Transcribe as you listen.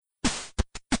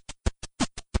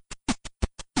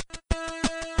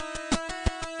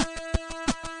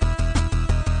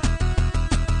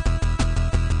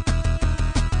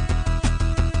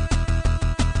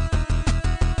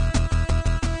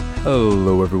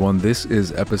Hello everyone, this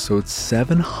is episode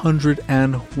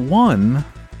 701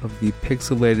 of the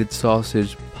Pixelated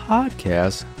Sausage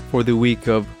podcast for the week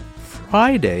of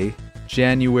Friday,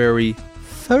 January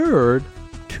 3rd,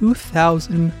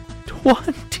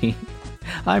 2020.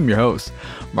 I'm your host,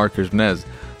 Marcus Nez.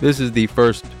 This is the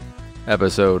first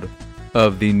episode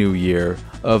of the new year,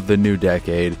 of the new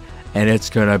decade, and it's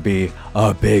gonna be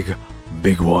a big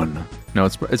one. No,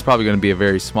 it's probably gonna be a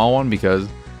very small one because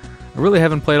I really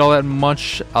haven't played all that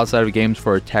much outside of games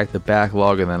for Attack the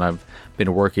Backlog, and then I've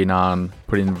been working on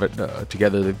putting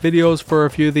together the videos for a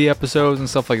few of the episodes and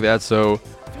stuff like that, so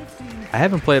I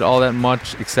haven't played all that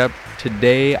much, except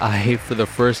today I, for the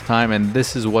first time, and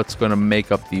this is what's going to make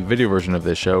up the video version of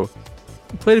this show,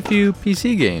 played a few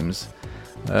PC games,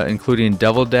 including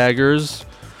Devil Daggers,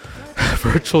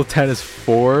 Virtual Tennis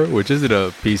 4, which isn't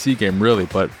a PC game really,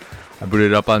 but I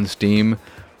booted it up on Steam,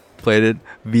 played it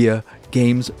via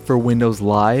Games for Windows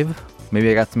Live. Maybe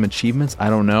I got some achievements, I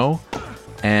don't know.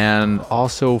 And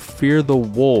also Fear the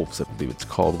Wolves, I believe it's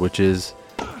called, which is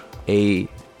a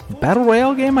Battle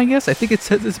Royale game, I guess. I think it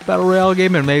says it's a Battle Royale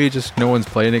game, and maybe just no one's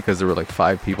playing it because there were like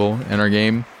 5 people in our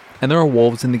game. And there are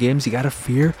wolves in the game, so you gotta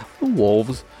fear the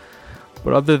wolves.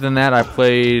 But other than that, I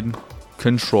played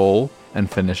Control and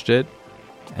finished it.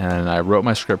 And I wrote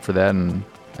my script for that, and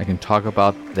I can talk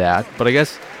about that. But I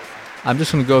guess I'm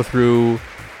just gonna go through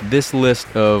this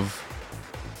list of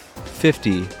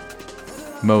 50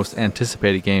 most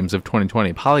anticipated games of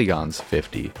 2020, Polygon's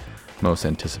 50 most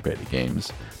anticipated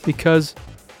games, because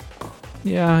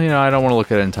I don't want to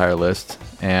look at an entire list,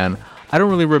 and I don't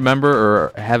really remember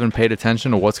or haven't paid attention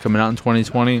to what's coming out in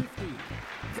 2020,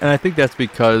 and I think that's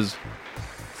because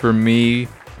for me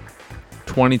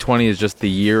 2020 is just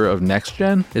the year of next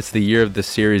gen. It's the year of the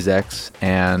Series X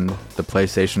and the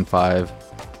PlayStation 5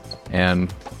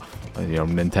 and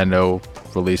Nintendo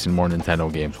releasing more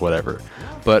Nintendo games, whatever.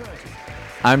 But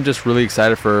I'm just really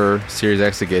excited for Series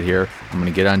X to get here. I'm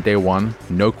going to get it on day one,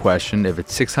 no question. If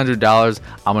it's $600,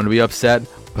 I'm going to be upset,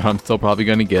 but I'm still probably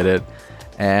going to get it.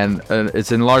 And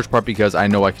it's in large part because I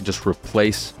know I can just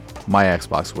replace my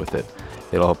Xbox with it.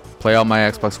 It'll play all my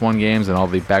Xbox One games and all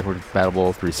the backward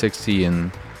compatible 360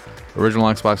 and original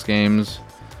Xbox games.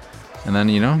 And then,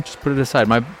 just put it aside.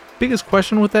 My biggest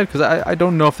question with that, because I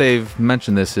don't know if they've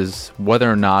mentioned this, is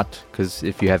whether or not, because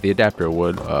if you have the adapter, it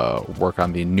would work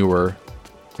on the newer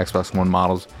Xbox One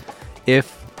models,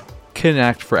 if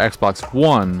Kinect for Xbox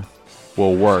One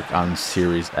will work on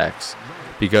Series X,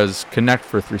 because Kinect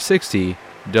for 360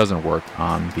 doesn't work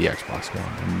on the Xbox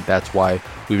One, and that's why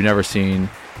we've never seen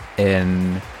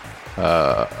a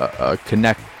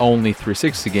Kinect only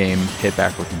 360 game hit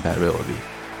backward compatibility.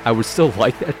 I would still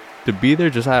like that to be there,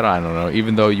 just I don't know,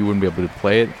 even though you wouldn't be able to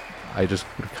play it, I just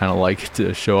would kind of like it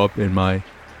to show up in my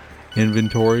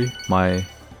inventory, my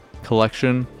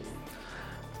collection.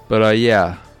 But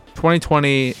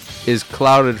 2020 is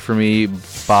clouded for me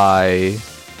by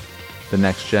the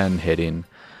next gen hitting,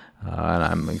 and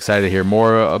I'm excited to hear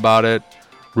more about it.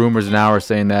 Rumors now are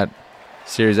saying that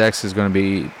Series X is going to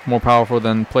be more powerful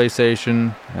than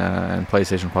PlayStation, and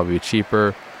PlayStation will probably be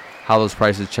cheaper. How those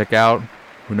prices check out,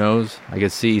 who knows? I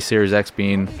could see Series X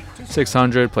being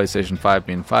 $600, PlayStation 5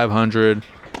 being $500,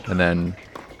 and then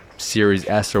Series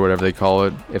S or whatever they call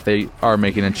it, if they are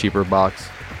making a cheaper box,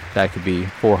 that could be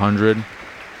 $400.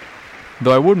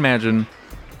 Though I would imagine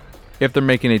if they're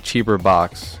making a cheaper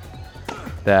box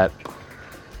that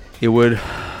it would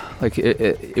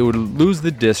it would lose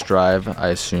the disk drive, I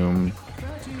assume,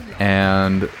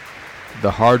 and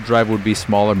the hard drive would be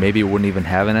smaller. Maybe it wouldn't even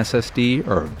have an SSD,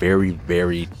 or a very,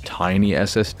 very tiny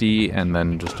SSD, and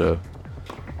then just a,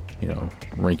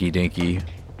 rinky-dinky,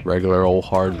 regular old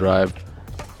hard drive.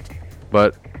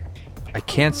 But I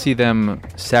can't see them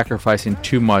sacrificing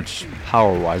too much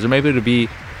power-wise. Or maybe it would be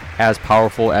as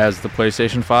powerful as the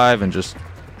PlayStation 5 and just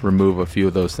remove a few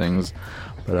of those things.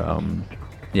 But, none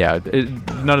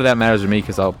of that matters to me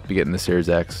because I'll be getting the Series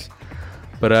X.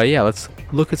 But, let's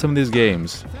look at some of these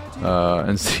games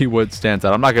and see what stands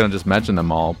out. I'm not going to just mention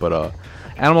them all, but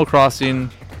Animal Crossing,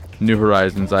 New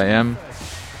Horizons, I am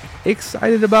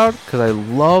excited about because I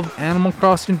love Animal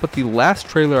Crossing, but the last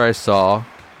trailer I saw,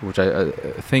 which I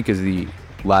think is the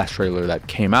last trailer that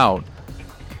came out,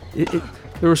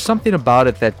 there was something about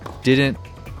it that didn't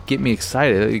get me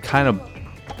excited.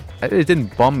 It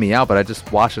didn't bum me out, but I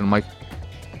just watched it and I'm like,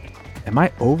 am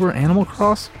I over Animal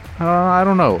Crossing? I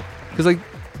don't know. Because,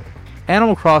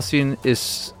 Animal Crossing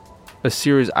is a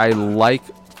series I like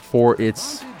for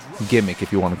its gimmick,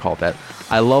 if you want to call it that.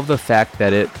 I love the fact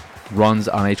that it runs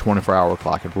on a 24-hour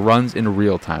clock. It runs in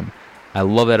real time. I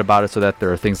love that about it, so that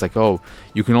there are things like, oh,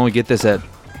 you can only get this at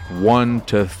 1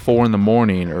 to 4 in the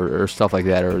morning or stuff like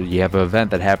that, or you have an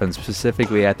event that happens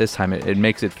specifically at this time, it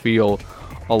makes it feel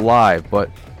alive. But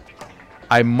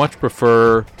I much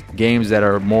prefer games that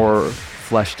are more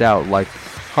fleshed out, like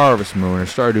Harvest Moon or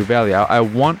Stardew Valley. I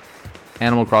want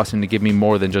Animal Crossing to give me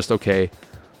more than just, okay,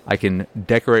 I can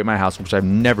decorate my house, which I've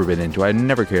never been into. I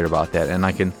never cared about that. And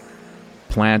I can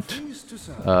plant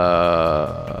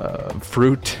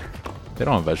fruit. They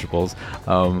don't have vegetables.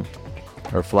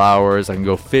 Or flowers. I can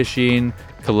go fishing,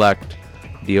 collect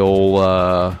the old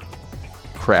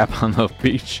crap on the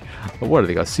beach. What are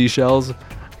they called? Seashells?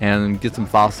 And get some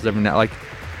fossils every now. Like,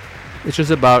 it's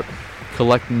just about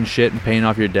collecting shit and paying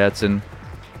off your debts, and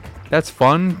that's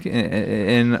fun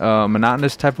in a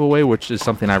monotonous type of way, which is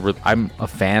something I'm a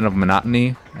fan of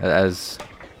monotony, as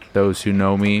those who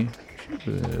know me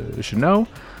should know.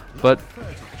 But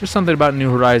just something about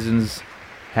New Horizons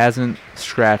hasn't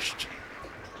scratched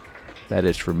that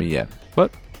itch for me yet.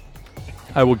 But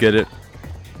I will get it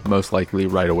most likely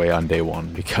right away on day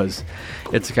one, because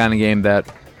it's the kind of game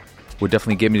that would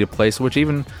definitely get me to place. Which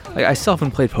even, like, I still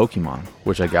haven't played Pokemon,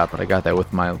 which I got that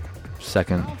with my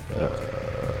second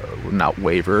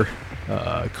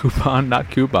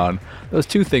coupon. Those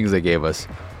two things they gave us.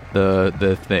 The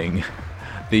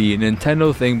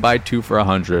Nintendo thing, buy 2 for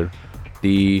 $100.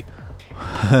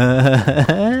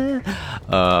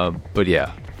 But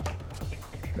yeah,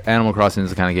 Animal Crossing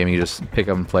is the kind of game you just pick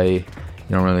up and play. You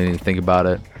don't really need to think about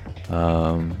it.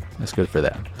 It's good for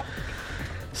that.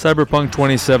 Cyberpunk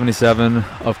 2077,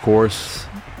 of course,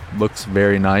 looks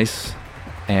very nice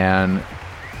and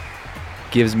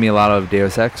gives me a lot of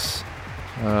Deus Ex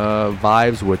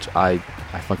vibes, which I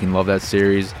fucking love that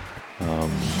series.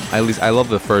 At least I love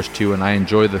the first two, and I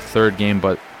enjoy the third game,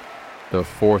 but the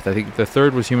fourth, I think the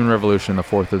third was Human Revolution, the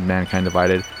fourth was Mankind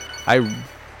Divided. I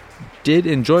did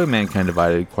enjoy Mankind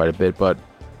Divided quite a bit, but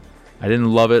I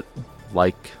didn't love it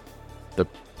like the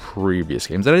previous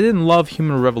games. And I didn't love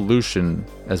Human Revolution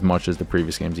as much as the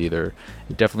previous games either.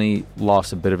 It definitely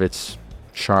lost a bit of its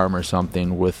charm or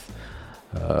something with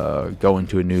going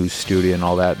to a new studio and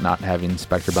all that, not having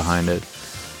Spectre behind it.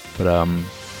 But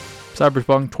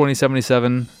Cyberpunk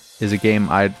 2077 is a game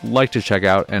I'd like to check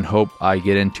out and hope I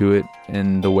get into it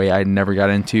in the way I never got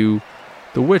into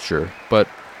The Witcher, or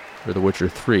The Witcher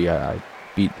 3. I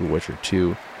beat The Witcher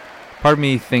 2. Part of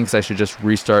me thinks I should just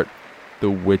restart The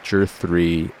Witcher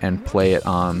 3 and play it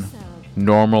on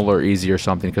normal or easy or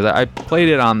something, because I played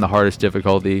it on the hardest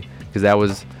difficulty, because that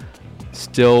was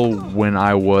still when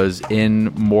I was in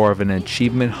more of an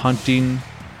achievement hunting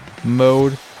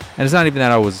mode. And it's not even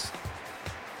that I was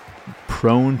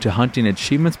prone to hunting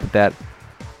achievements, but that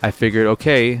I figured,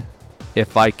 okay,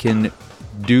 if I can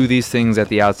do these things at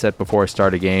the outset before I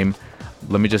start a game,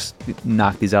 let me just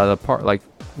knock these out of the park. Like,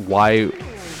 why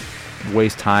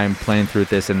waste time playing through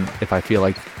this? And if I feel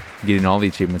like getting all the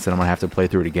achievements, then I'm gonna have to play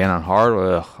through it again on hard.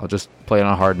 I'll just play it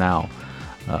on hard now.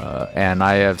 And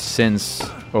I have since,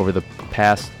 over the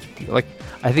past, like,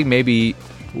 I think maybe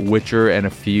Witcher and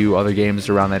a few other games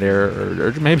around that era,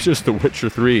 or maybe just The Witcher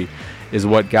 3 is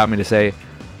what got me to say,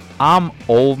 I'm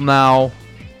old now.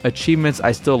 Achievements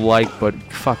I still like, but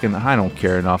fucking I don't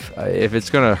care enough. If it's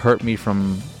gonna hurt me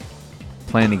from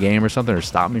playing a game or something, or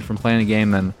stop me from playing a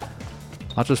game, then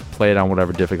I'll just play it on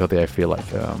whatever difficulty I feel like.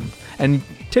 And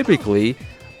typically,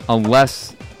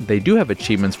 unless they do have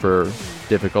achievements for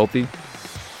difficulty,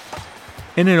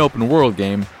 in an open world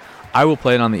game, I will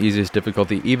play it on the easiest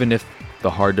difficulty, even if the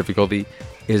hard difficulty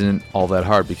isn't all that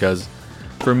hard, because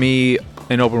for me,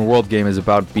 an open world game is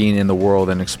about being in the world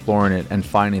and exploring it and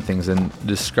finding things and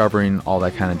discovering all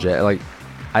that kind of jazz. Like,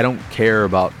 I don't care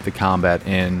about the combat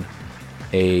in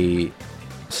a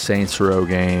Saints Row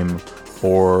game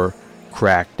or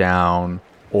Crackdown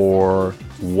or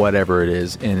whatever it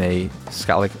is in a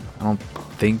like, I don't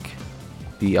think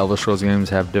the Elder Scrolls games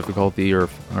have difficulty or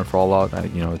Fallout.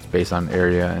 It's based on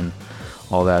area and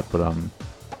all that, but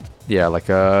yeah, like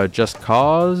Just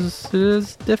Cause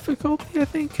is difficulty, I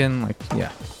think, and like,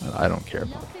 yeah, I don't care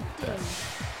about that.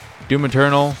 Doom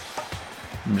Eternal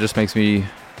just makes me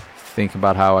think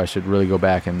about how I should really go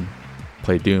back and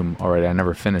play Doom already. I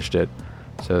never finished it,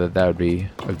 so that would be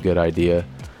a good idea.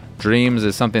 Dreams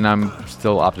is something I'm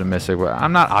still optimistic about.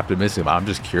 I'm not optimistic about it, I'm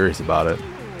just curious about it.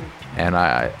 And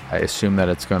I assume that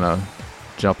it's going to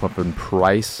jump up in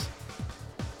price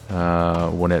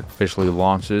when it officially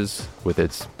launches with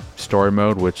its story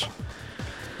mode, which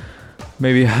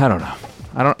maybe, I don't know.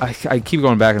 I keep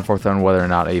going back and forth on whether or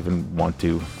not I even want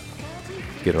to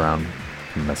get around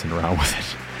messing around with it.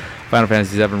 Final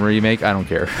Fantasy VII Remake, I don't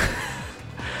care.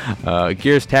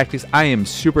 Gears Tactics, I am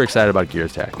super excited about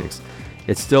Gears Tactics.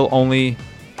 It's still only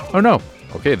Oh no.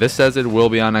 Okay, this says it will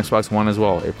be on Xbox One as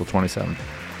well, April 27th.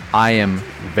 I am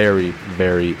very,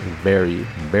 very, very,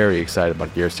 very excited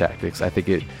about Gears Tactics. I think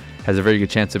it has a very good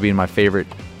chance of being my favorite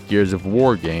Gears of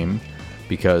War game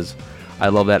because I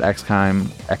love that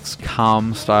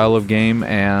XCOM style of game,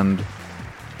 and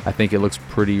I think it looks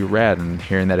pretty rad. And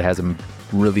hearing that it has a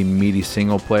really meaty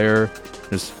single player,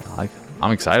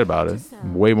 I'm excited about it.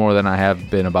 Way more than I have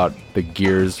been about the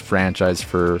Gears franchise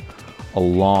for a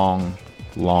long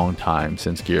time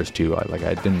since Gears 2.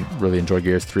 I didn't really enjoy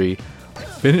Gears 3.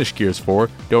 Finished Gears 4,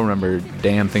 don't remember a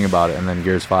damn thing about it, and then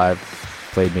Gears 5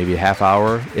 played maybe a half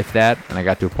hour, if that, and I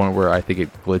got to a point where I think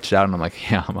it glitched out, and I'm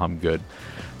like, yeah, I'm good.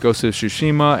 Ghost of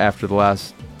Tsushima, after the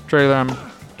last trailer, I'm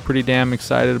pretty damn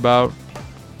excited about.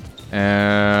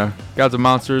 Gods of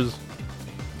Monsters,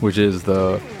 which is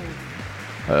the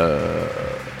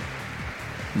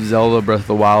Zelda Breath of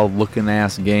the Wild looking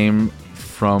ass game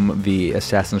from the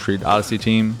Assassin's Creed Odyssey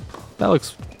team. That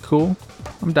looks cool.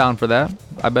 I'm down for that.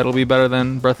 I bet it'll be better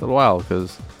than Breath of the Wild,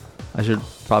 because I should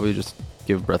probably just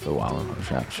give Breath of the Wild another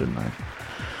shot, shouldn't I?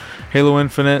 Halo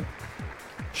Infinite,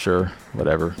 sure,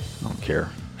 whatever, I don't care.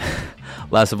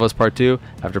 Last of Us Part 2,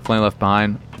 after playing Left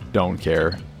Behind, don't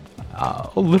care.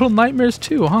 Little Nightmares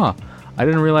 2, huh? I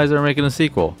didn't realize they were making a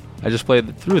sequel. I just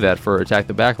played through that for Attack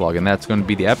the Backlog, and that's going to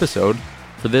be the episode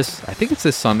for this. I think it's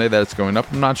this Sunday that it's going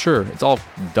up. I'm not sure. It's all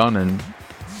done and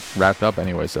wrapped up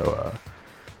anyway, so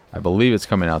I believe it's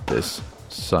coming out this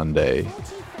Sunday.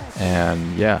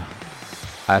 And yeah,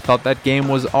 I thought that game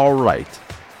was alright.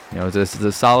 You know, this is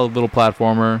a solid little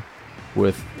platformer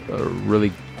with a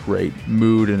really great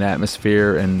mood and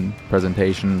atmosphere and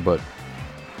presentation, but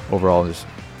overall just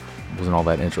wasn't all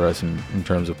that interesting in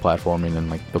terms of platforming and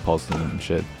like the puzzles and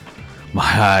shit.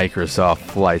 Microsoft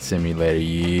Flight Simulator,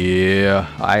 yeah,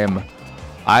 I'm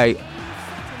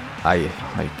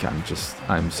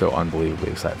so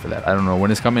unbelievably excited for that. I don't know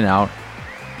when it's coming out.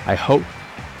 I hope.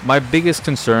 My biggest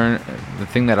concern, the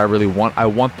thing that I really want, I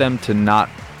want them to not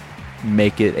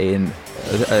make it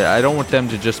I don't want them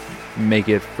to just make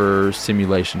it for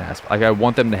simulation aspect. Like, I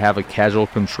want them to have a casual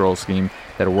control scheme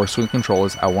that works with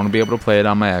controllers. I want to be able to play it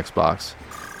on my Xbox,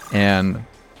 and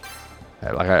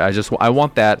like I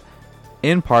want that,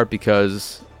 in part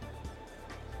because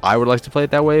I would like to play it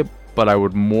that way, but I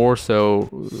would more so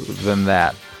than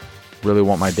that really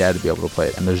want my dad to be able to play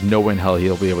it, and there's no way in hell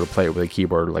he'll be able to play it with a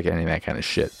keyboard or like any of that kind of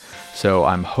shit. So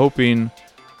I'm hoping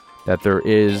that there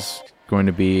is going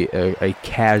to be a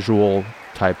casual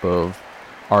type of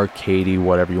arcadey,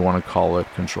 whatever you want to call it,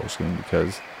 control scheme,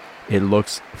 because it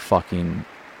looks fucking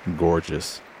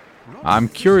gorgeous. I'm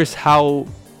curious how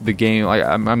the game, like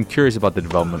I'm curious about the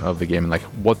development of the game and like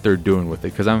what they're doing with it,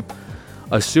 because I'm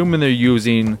assuming they're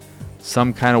using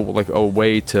some kind of like a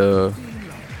way to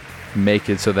make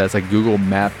it so that it's like Google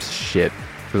Maps shit,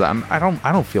 because I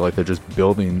don't feel like they're just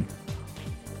building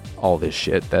all this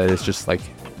shit, that it's just like,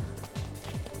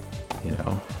 you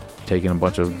know, taking a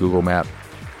bunch of Google Map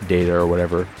data or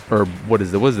whatever, or what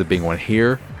is the big one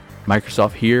here,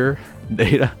 Microsoft here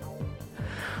data.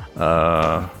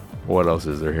 What else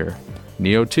is there here?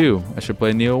 Neo 2, I should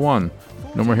play Neo 1.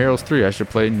 No More Heroes 3, I should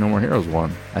play No More Heroes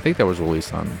 1. I think that was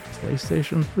released on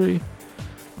PlayStation 3.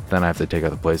 Then I have to take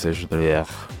out the PlayStation 3. Yeah.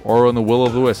 Ori and the Will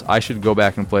of the Wisp, I should go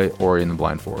back and play Ori and the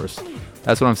Blind Forest.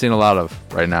 That's what I'm seeing a lot of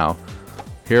right now.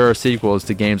 Here are sequels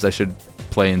to games I should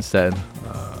play instead,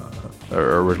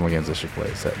 or original games I should play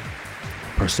instead.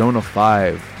 Persona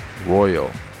 5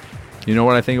 Royal. You know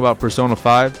what I think about Persona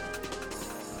 5?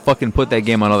 Fucking put that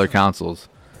game on other consoles.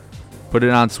 Put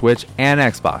it on Switch and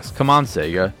Xbox. Come on,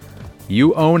 Sega.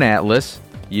 You own Atlus.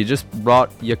 You just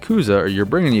brought Yakuza, or you're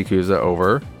bringing Yakuza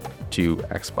over to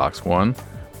Xbox One.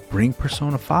 Bring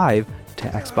Persona 5 to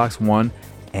Xbox One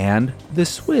and the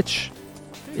Switch.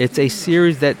 It's a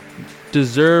series that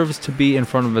deserves to be in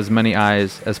front of as many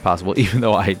eyes as possible, even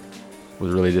though I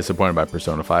was really disappointed by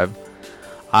Persona 5.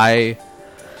 I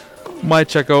might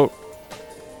check out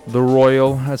the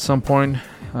Royal at some point,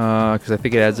 because I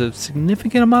think it adds a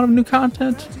significant amount of new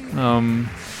content,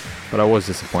 but I was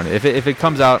disappointed. If it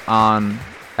comes out on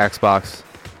Xbox,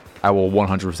 I will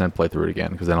 100% play through it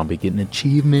again, because then I'll be getting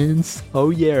achievements. Oh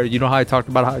yeah, you know how I talked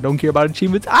about how I don't care about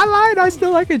achievements? I lied, I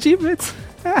still like achievements.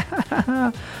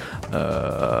 The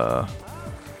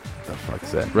fuck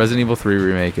is that? Resident Evil 3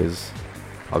 Remake is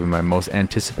probably my most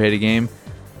anticipated game,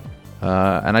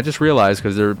 and I just realized,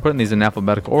 because they're putting these in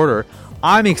alphabetical order,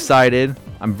 I'm excited.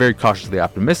 I'm very cautiously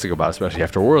optimistic about it, especially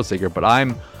after World Seeker, but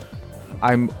I'm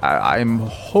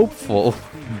hopeful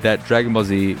that Dragon Ball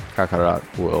Z Kakarot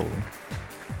will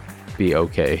be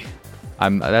okay.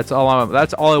 That's all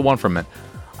I want from it.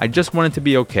 I just want it to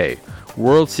be okay.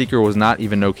 World Seeker was not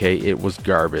even okay. It was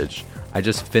garbage. I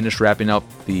just finished wrapping up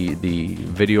the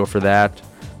video for that,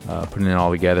 putting it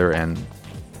all together and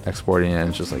exporting it, and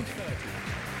it's just like,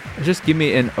 just give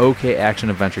me an okay action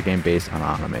adventure game based on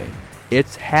anime.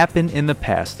 It's happened in the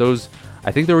past. Those,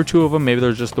 I think there were 2 of them, maybe there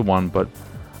was just the one, but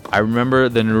I remember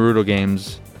the Naruto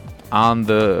games on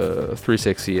the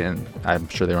 360, and I'm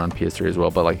sure they were on PS3 as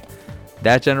well, but like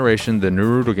that generation, the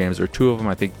Naruto games, there were 2 of them.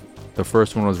 I think the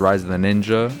first one was Rise of the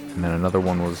Ninja, and then another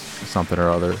one was something or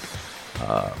other.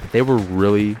 But they were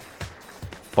really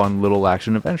fun little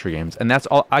action adventure games, and that's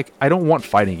all. I don't want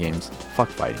fighting games. Fuck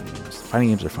fighting games. Fighting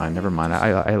games are fine. Never mind.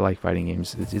 I like fighting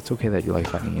games. It's okay that you like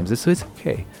fighting games. It's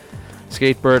okay.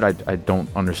 Skatebird, I don't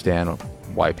understand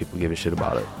why people give a shit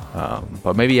about it.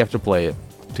 But maybe you have to play it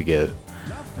to get it.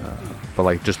 But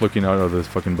like just looking out of this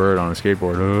fucking bird on a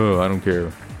skateboard, I don't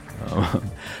care.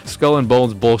 Skull and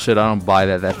Bones bullshit. I don't buy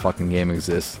that fucking game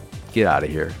exists. Get out of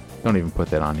here. Don't even put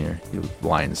that on here. You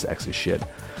lying sexy shit.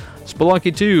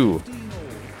 Spelunky 2.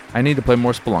 I need to play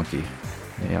more Spelunky.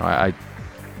 You know, I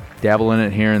dabble in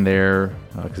it here and there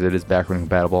because it is backward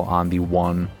compatible on the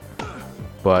One,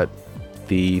 but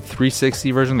the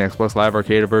 360 version, the Xbox Live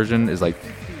Arcade version, is like,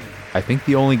 I think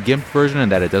the only GIMP version,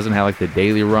 and that it doesn't have like the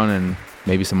daily run and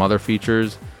maybe some other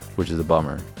features, which is a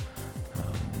bummer.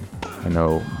 I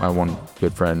know my one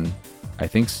good friend, I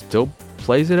think, still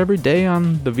plays it every day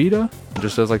on the Vita. It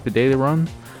just does like the daily run.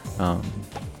 But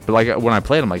like when I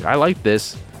played, I'm like, I like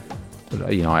this,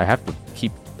 but you know, I have to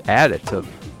keep at it to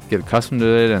get accustomed to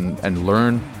it and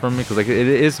learn from it, because like it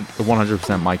is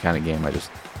 100% my kind of game.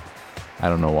 I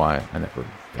don't know why I never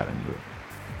got into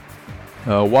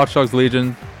it. Watch Dogs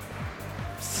Legion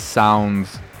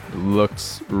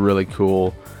looks really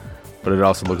cool, but it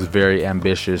also looks very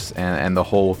ambitious, and the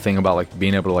whole thing about like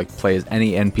being able to like play as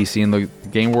any NPC in the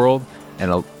game world,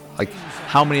 and like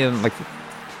how many of them, like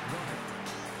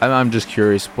I'm just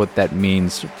curious what that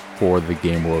means for the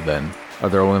game world. Then are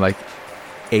there only like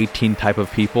 18 type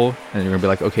of people, and you're gonna be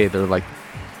like, okay, they're like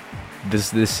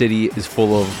this city is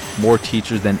full of more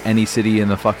teachers than any city in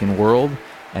the fucking world,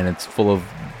 and it's full of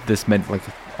this many, like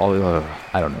all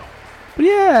I don't know. But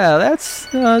yeah, that's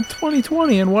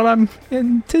 2020 and what I'm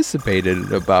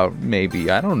anticipated about,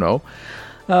 maybe. I don't know.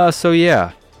 So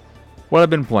yeah, what I've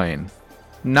been playing.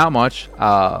 Not much,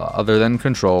 other than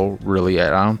Control, really.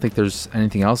 I don't think there's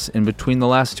anything else in between the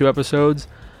last 2 episodes.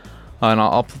 And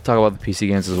I'll talk about the PC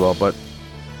games as well. But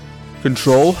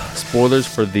Control, spoilers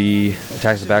for the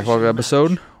Attacks the Backlog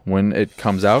episode when it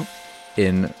comes out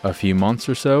in a few months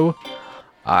or so.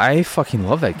 I fucking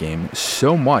love that game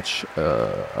so much.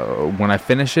 When I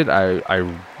finished it, I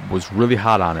was really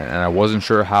hot on it, and I wasn't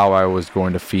sure how I was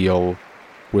going to feel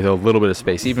with a little bit of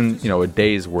space, even, you know, a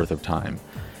day's worth of time.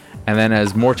 And then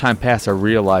as more time passed, I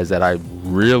realized that I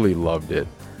really loved it.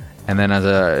 And then as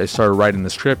I started writing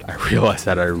the script, I realized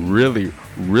that I really,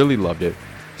 really loved it.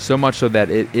 So much so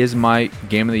that it is my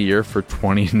game of the year for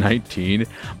 2019.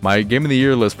 My game of the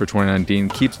year list for 2019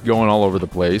 keeps going all over the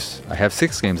place. I have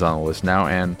 6 games on the list now,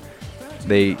 and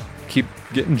they keep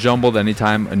getting jumbled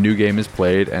anytime a new game is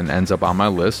played and ends up on my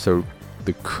list. So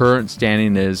the current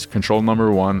standing is Control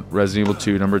number 1, Resident Evil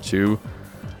 2 number 2,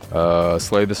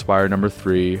 Slay the Spire number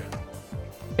 3,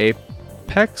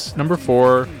 Apex number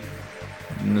 4,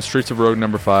 and the Streets of Rogue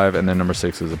number 5, and then number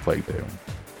 6 is A Plague Tale.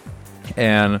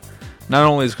 And not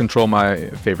only is Control my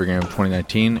favorite game of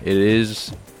 2019, it is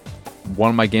one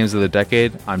of my games of the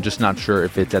decade. I'm just not sure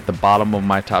if it's at the bottom of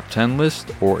my top 10 list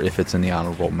or if it's in the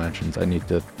honorable mentions. I need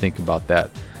to think about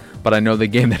that. But I know the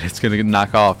game that it's going to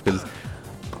knock off, because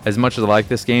as much as I like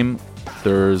this game,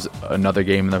 there's another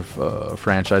game in the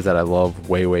franchise that I love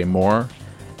way, way more.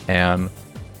 And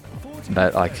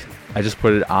that, like, I just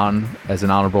put it on as an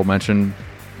honorable mention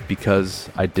because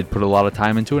I did put a lot of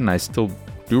time into it, and I still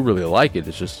do really like it.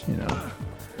 It's just, you know,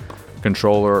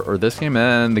 Control or this game,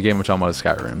 and the game we're talking about is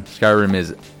Skyrim. Skyrim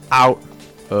is out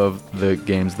of the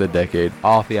games of the decade,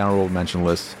 off the honorable mention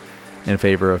list, in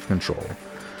favor of Control.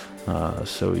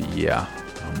 So yeah.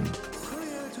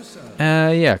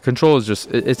 Yeah, Control is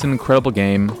just, it's an incredible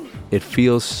game. It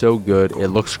feels so good. It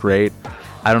looks great.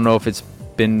 I don't know if it's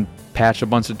been patched a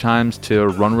bunch of times to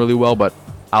run really well, but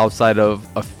outside of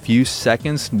a few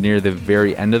seconds near the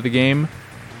very end of the game,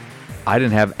 I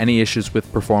didn't have any issues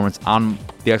with performance on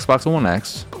the Xbox One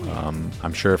X.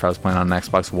 I'm sure if I was playing on an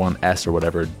Xbox One S or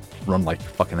whatever, it'd run like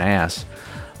fucking ass.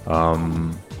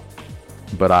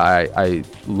 But I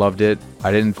loved it.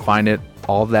 I didn't find it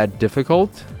all that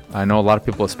difficult. I know a lot of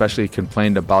people especially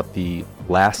complained about the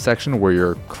last section where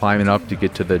you're climbing up to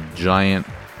get to the giant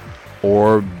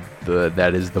orb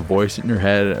that is the voice in your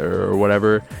head or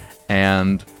whatever.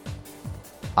 And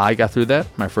I got through that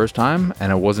my first time,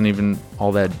 and it wasn't even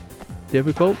all that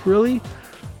difficult, really.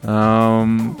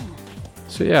 So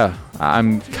yeah,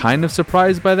 I'm kind of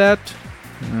surprised by that.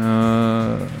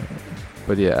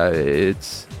 But yeah,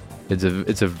 it's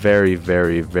a very,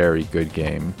 very, very good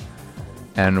game.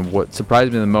 And what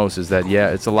surprised me the most is that, yeah,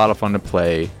 it's a lot of fun to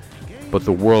play, but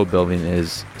the world building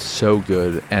is so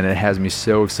good, and it has me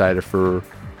so excited for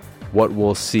what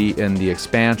we'll see in the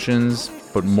expansions,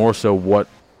 but more so what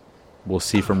we'll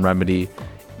see from Remedy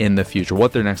in the future,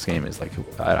 what their next game is. Like,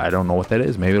 I don't know what that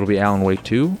is. Maybe it'll be Alan Wake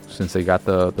 2, since they got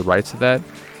the rights to that.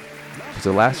 Was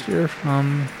it last year?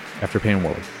 After paying,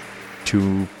 what,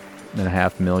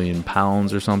 £2.5 million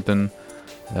or something.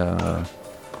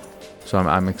 So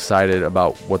I'm excited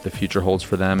about what the future holds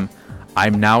for them.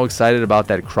 I'm now excited about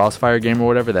that Crossfire game or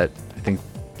whatever, that I think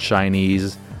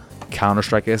Chinese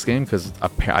Counter-Strike-esque game, because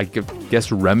I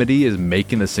guess Remedy is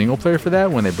making the single player for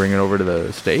that when they bring it over to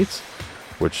the States,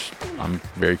 which I'm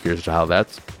very curious to how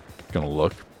that's going to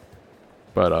look.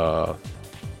 But,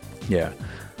 yeah.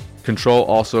 Control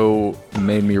also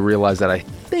made me realize that I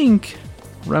think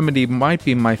Remedy might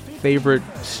be my favorite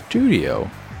studio,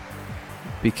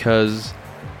 because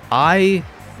I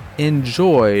have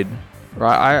enjoyed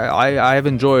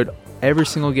every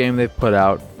single game they've put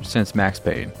out since Max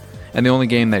Payne. And the only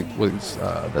game that was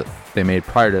that they made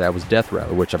prior to that was Death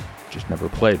Rattle, which I've just never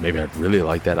played. Maybe I'd really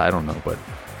like that, I don't know. But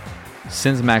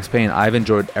since Max Payne, I've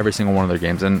enjoyed every single one of their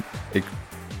games. And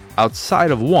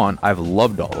outside of one, I've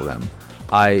loved all of them.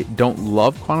 I don't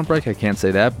love Quantum Break, I can't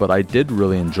say that, but I did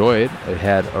really enjoy it. It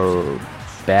had a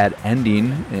bad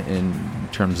ending in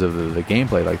terms of the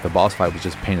gameplay. Like, the boss fight was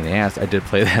just a pain in the ass. I did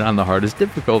play that on the hardest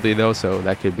difficulty, though, so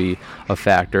that could be a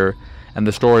factor. And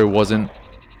the story wasn't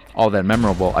all that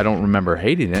memorable. I don't remember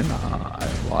hating it.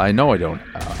 I know I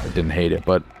didn't hate it,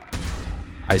 but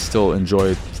I still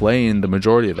enjoyed playing the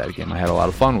majority of that game. I had a lot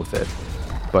of fun with it.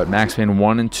 But Max Payne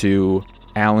 1 and 2,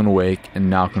 Alan Wake, and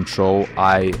now Control,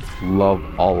 I love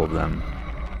all of them.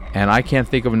 And I can't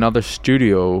think of another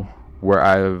studio where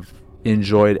I've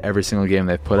enjoyed every single game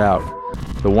they've put out.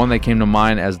 The one that came to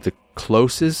mind as the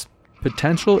closest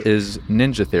potential is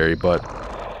Ninja Theory, but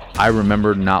I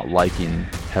remember not liking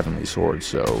Heavenly Sword,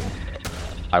 so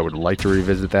I would like to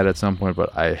revisit that at some point,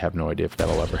 but I have no idea if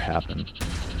that'll ever happen.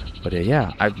 But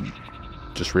yeah, I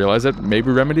just realized that maybe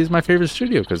Remedy is my favorite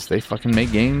studio, because they fucking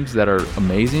make games that are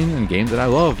amazing and games that I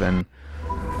love. And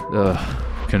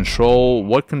Control,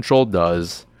 what Control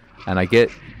does, and I get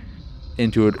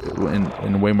into it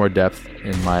in way more depth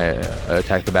in my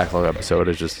Attack the Backlog episode,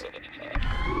 is just,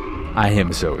 I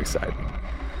am so excited.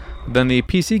 Then the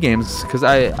PC games, because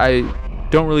I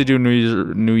don't really do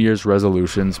New Year's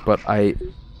resolutions, but I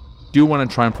do want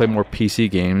to try and play more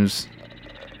PC games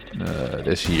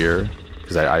this year,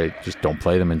 because I just don't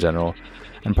play them in general.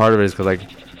 And part of it is because, like,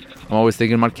 I'm always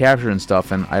thinking about capture and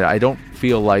stuff, and I don't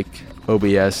feel like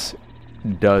OBS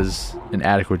does an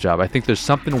adequate job. I think there's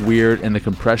something weird in the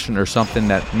compression, or something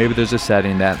that maybe there's a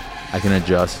setting that I can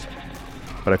adjust.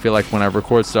 But I feel like when I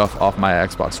record stuff off my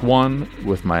Xbox One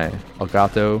with my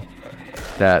Elgato,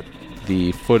 that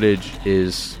the footage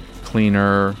is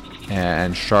cleaner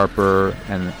and sharper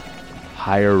and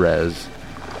higher res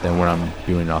than when I'm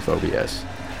doing it off OBS.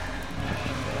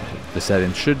 The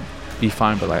settings should be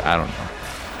fine, but like, I don't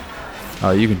know.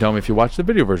 You can tell me if you watch the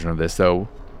video version of this. So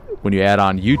when you add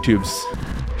on YouTube's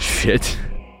shit,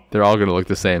 they're all going to look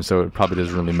the same, so it probably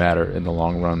doesn't really matter in the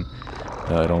long run.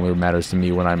 It only matters to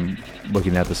me when I'm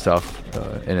looking at the stuff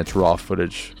in its raw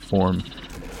footage form.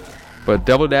 But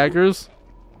Double Daggers,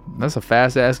 that's a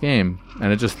fast-ass game,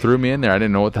 and it just threw me in there. I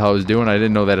didn't know what the hell I was doing. I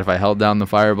didn't know that if I held down the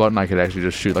fire button, I could actually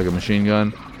just shoot like a machine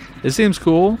gun. It seems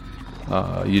cool.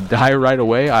 You die right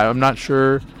away. I'm not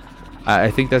sure.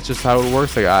 I think that's just how it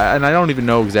works. Like, and I don't even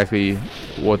know exactly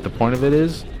what the point of it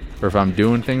is, or if I'm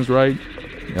doing things right.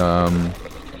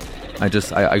 I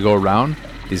go around.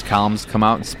 These columns come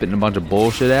out and spitting a bunch of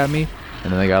bullshit at me,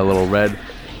 and then they got a little red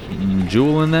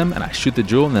jewel in them, and I shoot the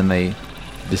jewel, and then they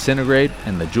disintegrate,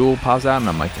 and the jewel pops out, and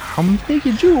I'm like, how many take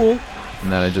a jewel?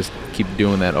 And then I just keep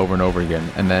doing that over and over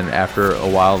again. And then after a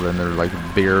while, then there's like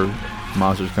bigger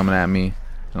monsters coming at me,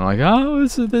 and I'm like, oh,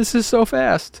 this is so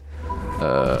fast.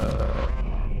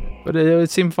 But it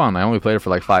seemed fun. I only played it for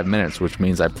like 5 minutes, which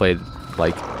means I played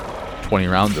like 20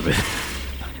 rounds of it.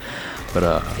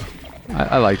 But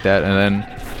I like that. And then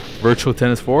Virtual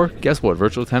Tennis 4, guess what?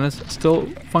 Virtual Tennis, still a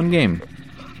fun game.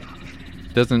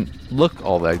 Doesn't look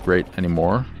all that great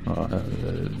anymore.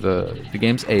 The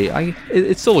game's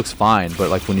it still looks fine, but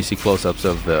like when you see close-ups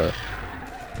of the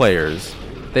players,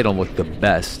 they don't look the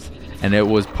best. And it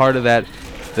was part of that.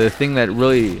 The thing that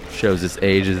really shows its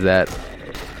age is that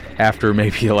after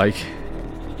maybe like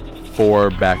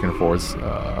 4 back and forths.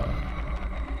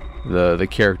 The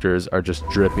characters are just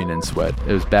dripping in sweat.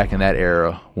 It was back in that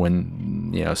era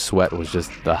when sweat was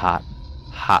just the hot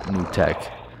new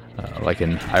tech.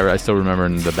 I still remember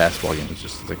in the basketball game, it's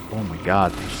just like, oh my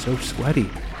god, they're so sweaty.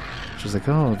 It's just like,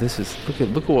 oh, this is look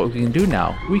at what we can do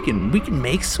now. We can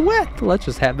make sweat. Let's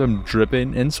just have them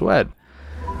dripping in sweat.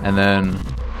 And then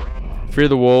Fear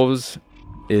the Wolves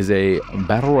is a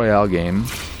battle royale game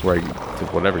where you're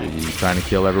trying to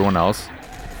kill everyone else.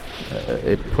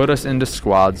 It put us into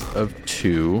squads of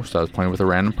 2, so I was playing with a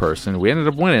random person. We ended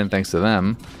up winning thanks to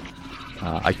them.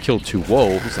 I killed 2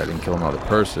 wolves. I didn't kill another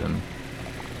person.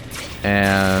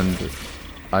 And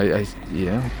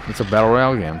it's a battle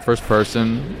royale game. First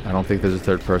person. I don't think there's a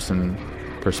third person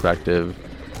perspective.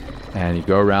 And you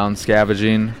go around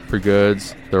scavenging for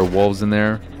goods. There are wolves in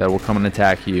there that will come and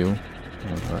attack you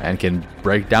and can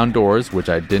break down doors, which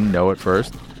I didn't know at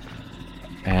first.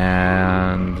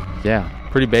 And yeah,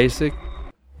 pretty basic.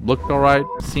 Looked alright.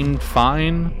 Seemed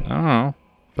fine. I don't know.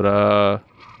 But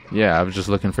I was just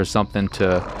looking for something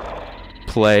to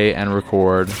play and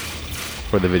record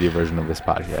for the video version of this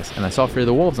podcast. And I saw Fear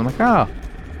the Wolves. I'm like,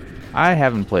 I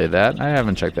haven't played that. I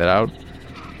haven't checked that out.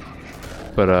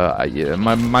 But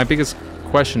my biggest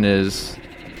question is,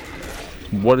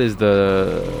 what is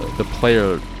the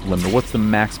player limit? What's the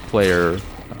max player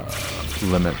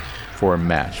limit for a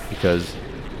match? Because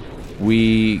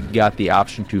we got the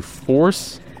option to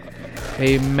force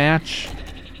a match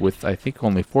with, I think,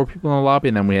 only 4 people in the lobby,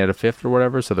 and then we had a 5th or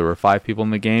whatever, so there were 5 people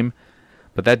in the game.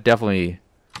 But that definitely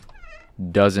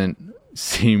doesn't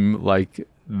seem like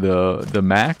the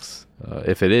max.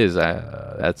 If it is,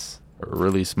 that's a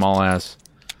really small ass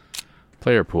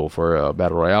player pool for a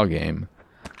battle royale game.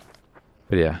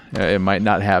 But yeah, it might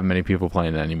not have many people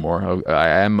playing it anymore.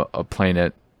 I am playing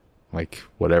it like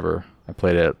whatever. I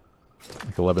played it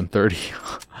like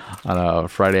 11:30 on a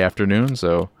Friday afternoon,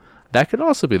 so that could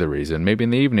also be the reason. Maybe in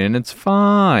the evening, it's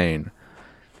fine.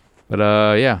 But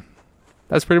yeah,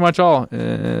 that's pretty much all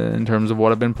in terms of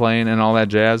what I've been playing and all that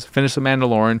jazz. Finished The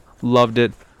Mandalorian, loved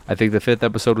it. I think the 5th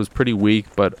episode was pretty weak,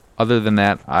 but other than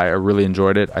that, I really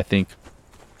enjoyed it. I think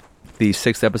the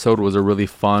 6th episode was a really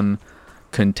fun,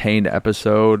 contained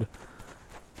episode,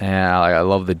 and I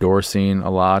love the door scene a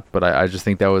lot, but I just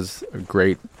think that was a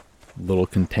great little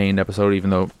contained episode, even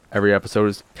though every episode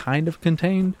is kind of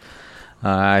contained.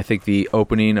 I think the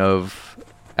opening of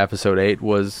episode 8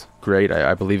 was great.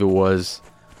 I believe it was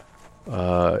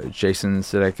Jason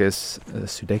Sudeikis,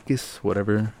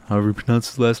 however you pronounce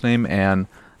his last name, and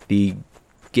the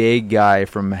gay guy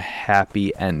from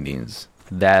Happy Endings,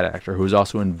 that actor, who's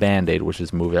also in Band-Aid, which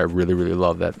is a movie I really, really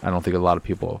love that I don't think a lot of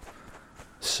people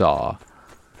saw.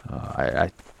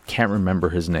 I can't remember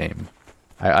his name.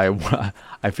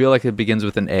 I feel like it begins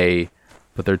with an A,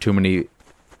 but there are too many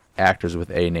actors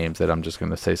with A names that I'm just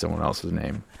going to say someone else's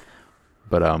name.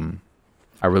 But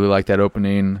I really like that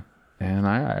opening, and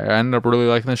I ended up really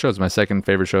liking the show. It's my second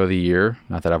favorite show of the year.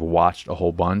 Not that I've watched a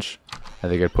whole bunch. I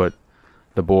think I put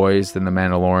The Boys, then The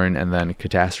Mandalorian, and then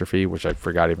Catastrophe, which I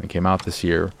forgot even came out this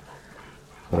year.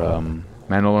 But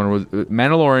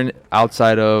Mandalorian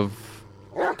outside of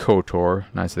KOTOR,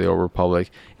 Knights of the Old Republic,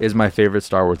 is my favorite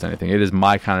Star Wars anything. It is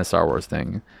my kind of Star Wars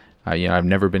thing. I've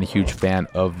never been a huge fan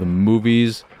of the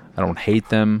movies. I don't hate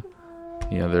them.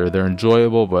 They're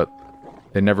enjoyable, but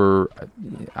they never.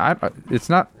 It's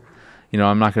not.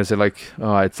 I'm not gonna say like,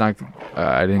 oh, it's not.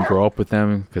 I didn't grow up with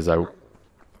them because I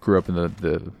grew up in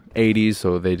the 80s,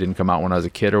 so they didn't come out when I was a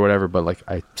kid or whatever. But like,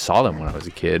 I saw them when I was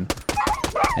a kid,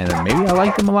 and maybe I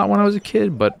liked them a lot when I was a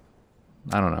kid. But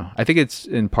I don't know. I think it's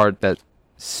in part that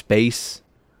space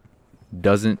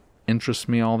doesn't interest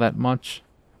me all that much.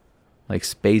 Like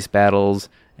space battles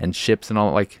and ships and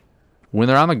all, like when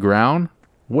they're on the ground,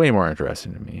 way more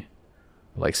interesting to me.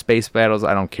 Like space battles,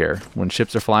 I don't care. When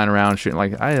ships are flying around shooting,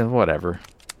 like whatever.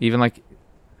 Even like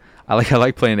I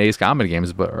like playing Ace Combat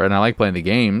games, and I like playing the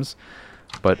games,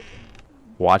 but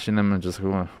watching them and just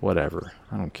whatever.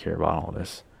 I don't care about all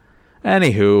this.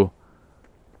 Anywho,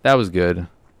 that was good.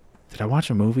 Did I watch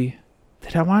a movie?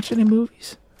 Did I watch any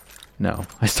movies? No.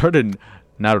 I started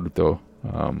Naruto.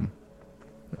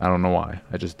 I don't know why.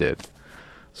 I just did.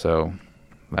 So,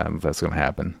 that's going to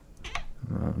happen.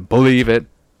 Believe it.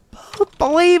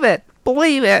 Believe it.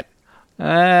 Believe it.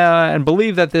 And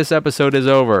believe that this episode is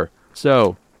over.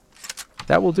 So,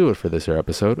 that will do it for this here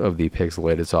episode of the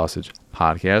Pixelated Sausage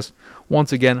Podcast.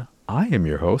 Once again, I am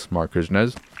your host, Mark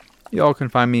Krishnez. Y'all can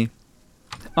find me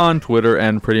on Twitter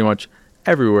and pretty much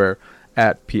everywhere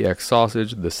at PX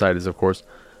Sausage. The site is, of course,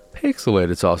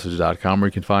 pixelatedsausage.com, where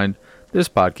you can find this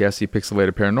podcast, the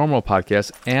Pixelated Paranormal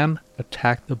Podcast, and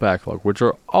Attack the Backlog, which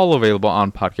are all available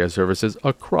on podcast services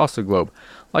across the globe,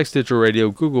 like Stitcher Radio,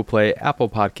 Google Play, Apple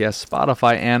Podcasts,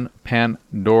 Spotify, and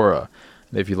Pandora.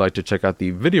 And if you'd like to check out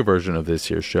the video version of this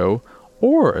here show,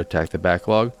 or Attack the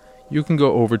Backlog, you can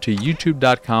go over to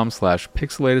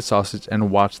youtube.com/pixelatedsausage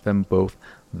and watch them both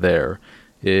there.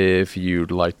 If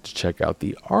you'd like to check out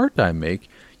the art I make,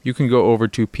 you can go over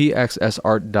to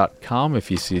pxsart.com.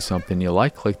 If you see something you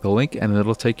like, click the link and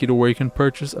it'll take you to where you can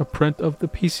purchase a print of the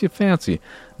piece you fancy.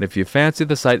 And if you fancy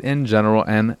the site in general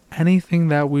and anything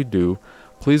that we do,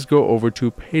 please go over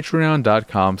to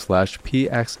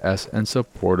patreon.com/pxs and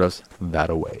support us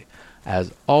that way.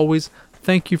 As always,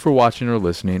 thank you for watching or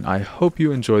listening. I hope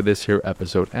you enjoyed this here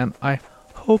episode, and I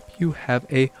hope you have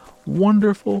a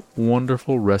wonderful,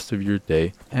 wonderful rest of your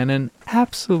day and an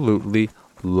absolutely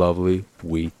lovely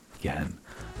weekend.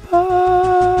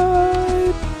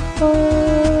 Bye. Bye.